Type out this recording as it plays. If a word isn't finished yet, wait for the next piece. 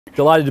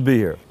Delighted to be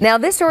here. Now,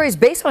 this story is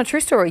based on a true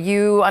story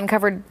you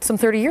uncovered some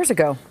 30 years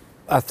ago.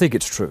 I think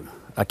it's true.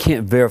 I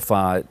can't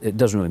verify it. It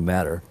doesn't really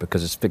matter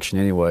because it's fiction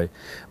anyway.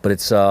 But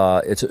it's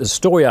a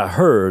story I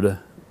heard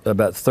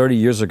about 30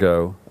 years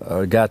ago.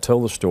 A guy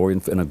told the story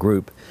in a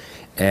group,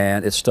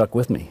 and it stuck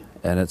with me.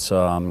 And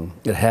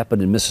it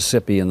happened in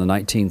Mississippi in the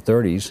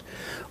 1930s.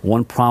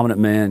 One prominent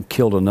man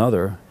killed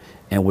another,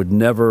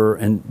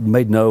 and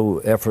made no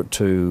effort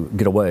to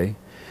get away,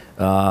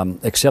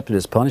 accepted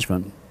his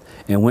punishment,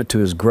 and went to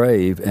his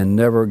grave and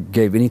never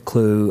gave any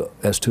clue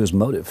as to his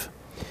motive.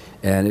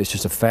 And it's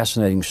just a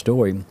fascinating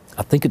story.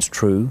 I think it's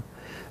true.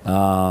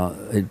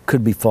 It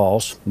could be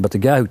false, but the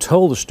guy who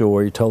told the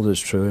story told it as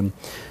true, and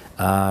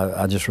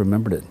I just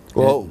remembered it.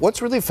 Well,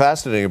 what's really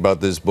fascinating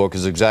about this book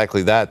is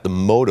exactly that, the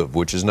motive,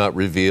 which is not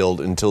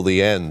revealed until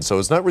the end. So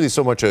it's not really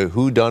so much a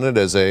whodunit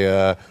as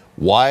a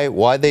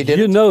why they did it.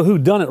 You know who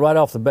done it right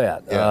off the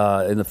bat.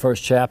 Yeah. In the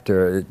first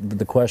chapter,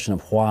 the question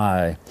of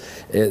why.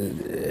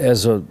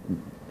 As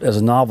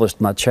a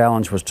novelist, my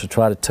challenge was to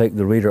try to take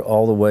the reader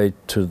all the way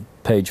to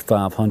page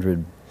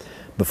 500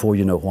 before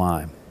you know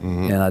why.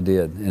 And I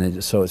did.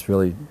 And so it's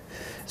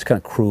kind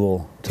of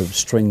cruel to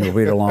string the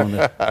reader along.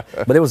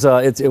 But it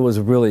was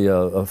really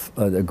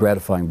a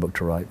gratifying book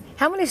to write.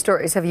 How many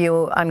stories have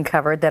you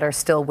uncovered that are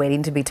still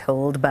waiting to be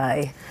told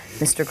by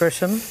Mr.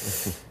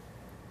 Grisham?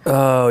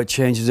 Oh, it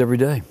changes every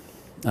day.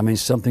 I mean,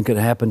 something could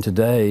happen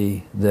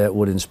today that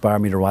would inspire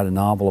me to write a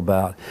novel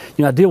about.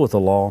 You know, I deal with the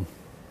law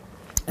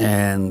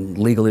and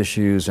legal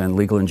issues and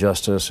legal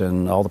injustice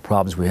and all the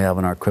problems we have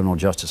in our criminal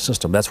justice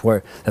system. That's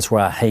where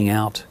I hang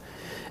out,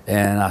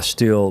 and I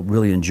still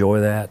really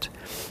enjoy that.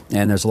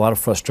 And there's a lot of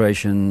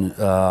frustration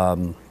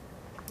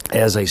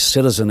as a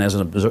citizen, as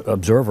an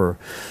observer,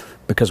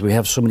 because we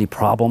have so many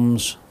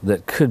problems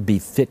that could be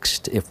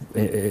fixed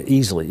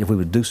easily if we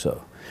would do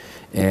so.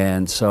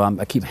 And so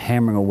I keep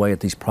hammering away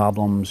at these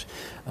problems.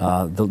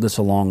 That's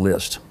a long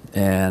list.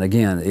 And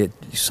again,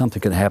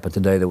 something could happen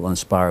today that will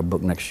inspire a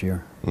book next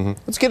year.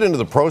 Let's get into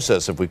the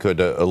process, if we could,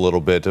 a little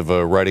bit of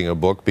writing a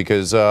book,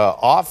 because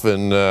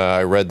often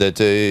I read that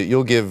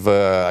you'll give,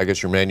 I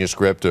guess, your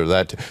manuscript or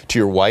that to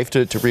your wife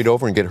to read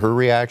over and get her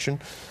reaction.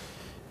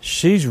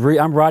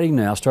 I'm writing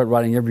now. I start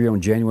writing every year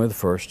on January the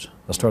 1st.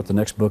 I'll start the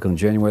next book on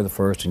January the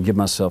 1st and give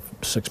myself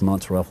 6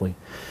 months roughly.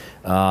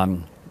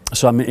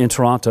 So I'm in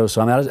Toronto,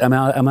 so I'm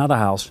out of the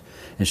house,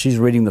 and she's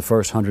reading the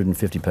first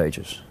 150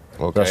 pages.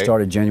 Okay. I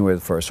started January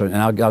the 1st, and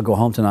I'll go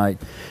home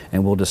tonight,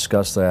 and we'll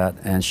discuss that,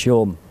 and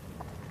she'll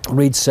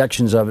read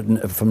sections of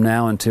it from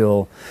now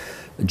until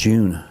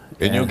June.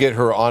 And you'll get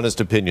her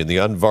honest opinion, the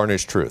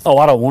unvarnished truth. Oh,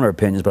 I don't want her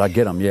opinions, but I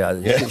get them.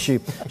 Yeah, she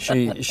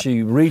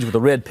reads with a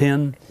red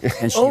pen,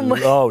 and she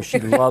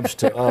loves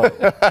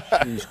to.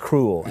 She's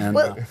cruel. And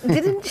well,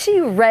 didn't she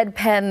red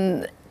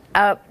pen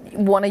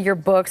one of your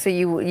books, or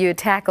you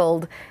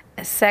tackled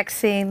a sex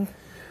scene?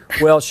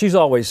 Well, she's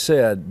always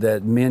said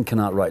that men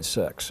cannot write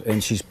sex,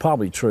 and she's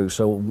probably true.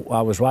 So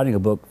I was writing a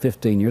book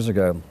 15 years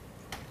ago,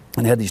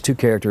 and had these two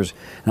characters,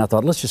 and I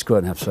thought, let's just go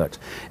ahead and have sex.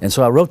 And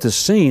so I wrote this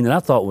scene that I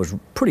thought was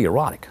pretty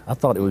erotic. I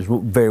thought it was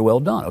very well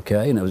done,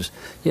 okay? And it was,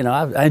 you know,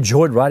 I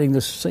enjoyed writing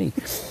this scene.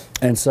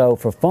 And so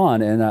for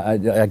fun, and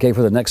I gave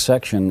her the next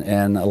section,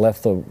 and I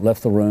left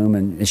the room,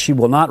 and she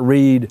will not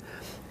read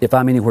if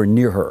I'm anywhere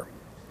near her.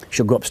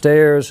 She'll go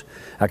upstairs.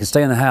 I can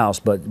stay in the house,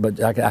 but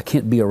I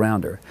can't be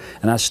around her.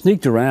 And I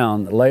sneaked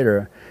around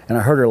later, and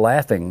I heard her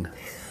laughing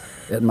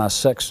at my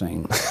sex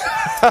scene.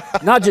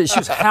 Not just, she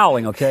was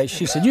howling, okay?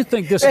 She said, "You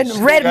think this is..."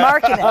 And red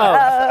marking it.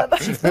 Oh,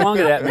 she flung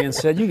it at me and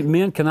said,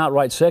 "Men cannot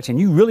write sex, and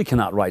you really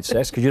cannot write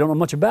sex because you don't know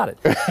much about it."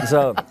 And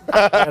so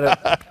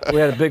we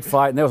had a big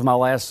fight, and that was my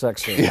last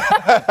sex scene.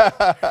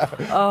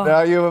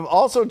 Now, you have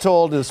also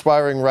told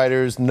aspiring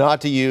writers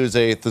not to use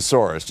a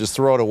thesaurus. Just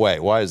throw it away.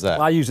 Why is that?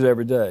 I use it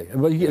every day.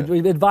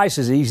 Advice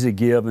is easy to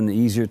give and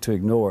easier to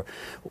ignore.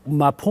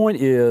 My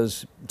point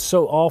is,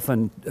 so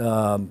often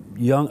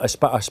young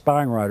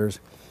aspiring writers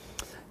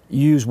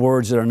use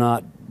words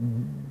that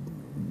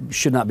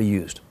should not be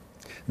used.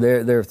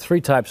 There are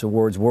three types of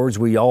words: words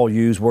we all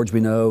use, words we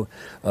know,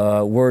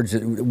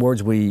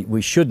 words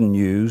we shouldn't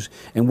use,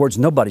 and words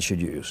nobody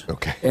should use.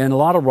 Okay. And a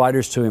lot of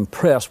writers, to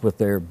impress with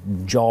their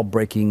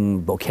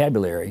jaw-breaking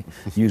vocabulary,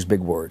 use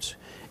big words.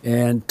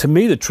 And to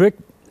me, the trick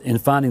in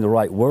finding the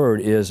right word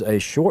is a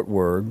short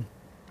word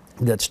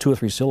that's 2 or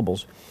 3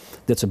 syllables,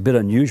 that's a bit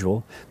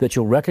unusual, that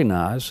you'll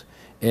recognize.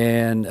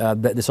 And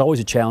it's always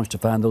a challenge to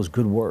find those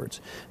good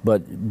words.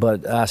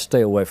 But I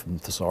stay away from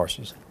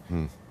thesauruses.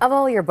 Of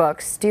all your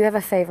books, do you have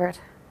a favorite?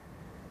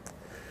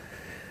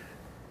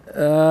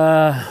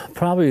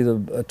 Probably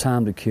A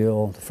Time to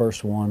Kill, the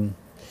first one.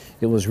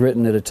 It was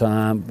written at a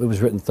time, it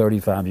was written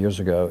 35 years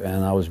ago,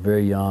 and I was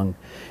very young.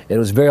 It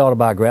was very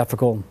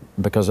autobiographical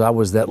because I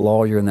was that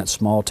lawyer in that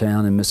small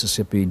town in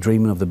Mississippi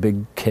dreaming of the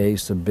big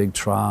case, the big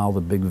trial,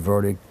 the big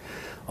verdict,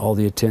 all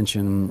the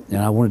attention,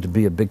 and I wanted to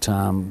be a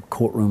big-time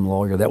courtroom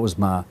lawyer. That was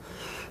my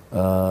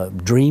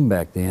dream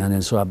back then,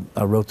 and so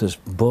I wrote this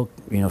book,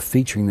 you know,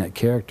 featuring that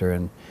character,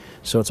 and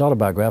so it's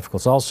autobiographical.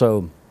 It's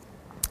also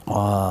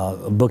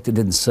a book that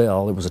didn't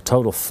sell. It was a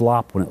total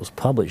flop when it was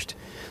published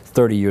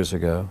 30 years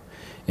ago.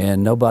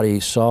 And nobody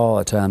saw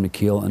A Time to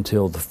Kill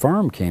until The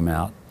Firm came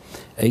out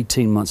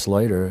 18 months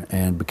later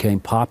and became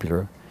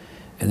popular.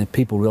 And then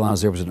people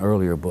realized there was an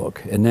earlier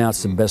book. And now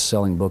it's the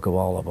best-selling book of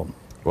all of them.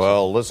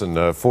 Well,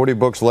 listen, 40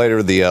 books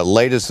later, the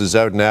latest is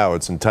out now.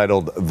 It's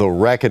entitled The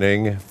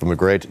Reckoning, from the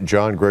great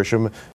John Grisham.